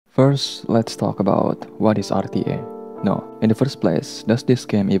First, let's talk about what is RTA. No, in the first place, does this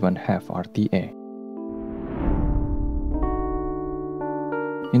game even have RTA?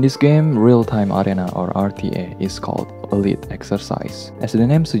 In this game, Real-Time Arena or RTA is called Elite Exercise. As the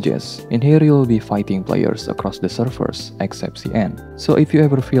name suggests, in here you'll be fighting players across the servers except CN. So if you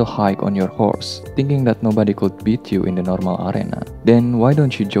ever feel high on your horse, thinking that nobody could beat you in the normal arena, then why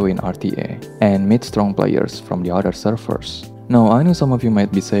don't you join RTA and meet strong players from the other servers? Now, I know some of you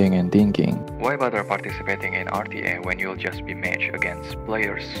might be saying and thinking, why bother participating in RTA when you'll just be matched against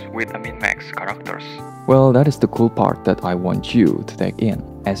players with min-max characters? Well, that is the cool part that I want you to take in.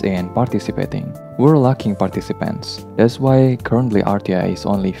 As in participating, we're lacking participants. That's why currently RTA is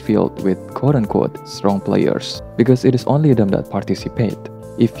only filled with quote-unquote strong players, because it is only them that participate.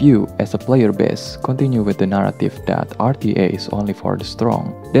 If you, as a player base, continue with the narrative that RTA is only for the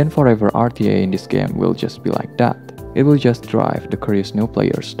strong, then forever RTA in this game will just be like that. It will just drive the curious new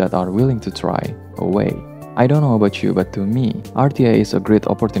players that are willing to try away. I don't know about you, but to me, RTA is a great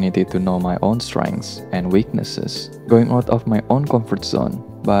opportunity to know my own strengths and weaknesses, going out of my own comfort zone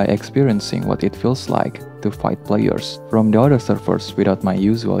by experiencing what it feels like to fight players from the other servers without my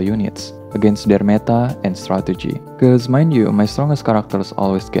usual units, against their meta and strategy. Cause mind you, my strongest characters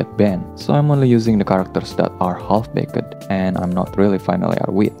always get banned, so I'm only using the characters that are half-baked and I'm not really familiar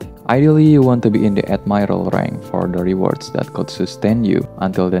with. Ideally, you want to be in the Admiral rank for the rewards that could sustain you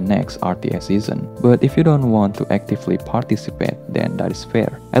until the next RTA season. But if you don't want to actively participate, then that is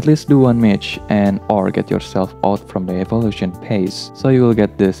fair. At least do one match and or get yourself out from the evolution pace so you will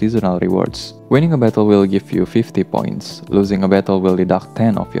get the seasonal rewards. Winning a battle will give you 50 points, losing a battle will deduct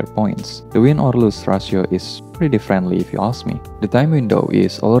 10 of your points. The win or lose ratio is pretty friendly if you ask me. The time window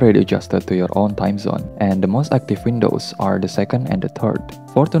is already adjusted to your own time zone, and the most active windows are the second and the third.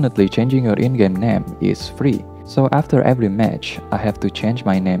 Fortunately, changing your in-game name is free, so after every match, I have to change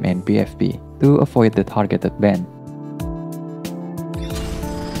my name in PFP to avoid the targeted ban.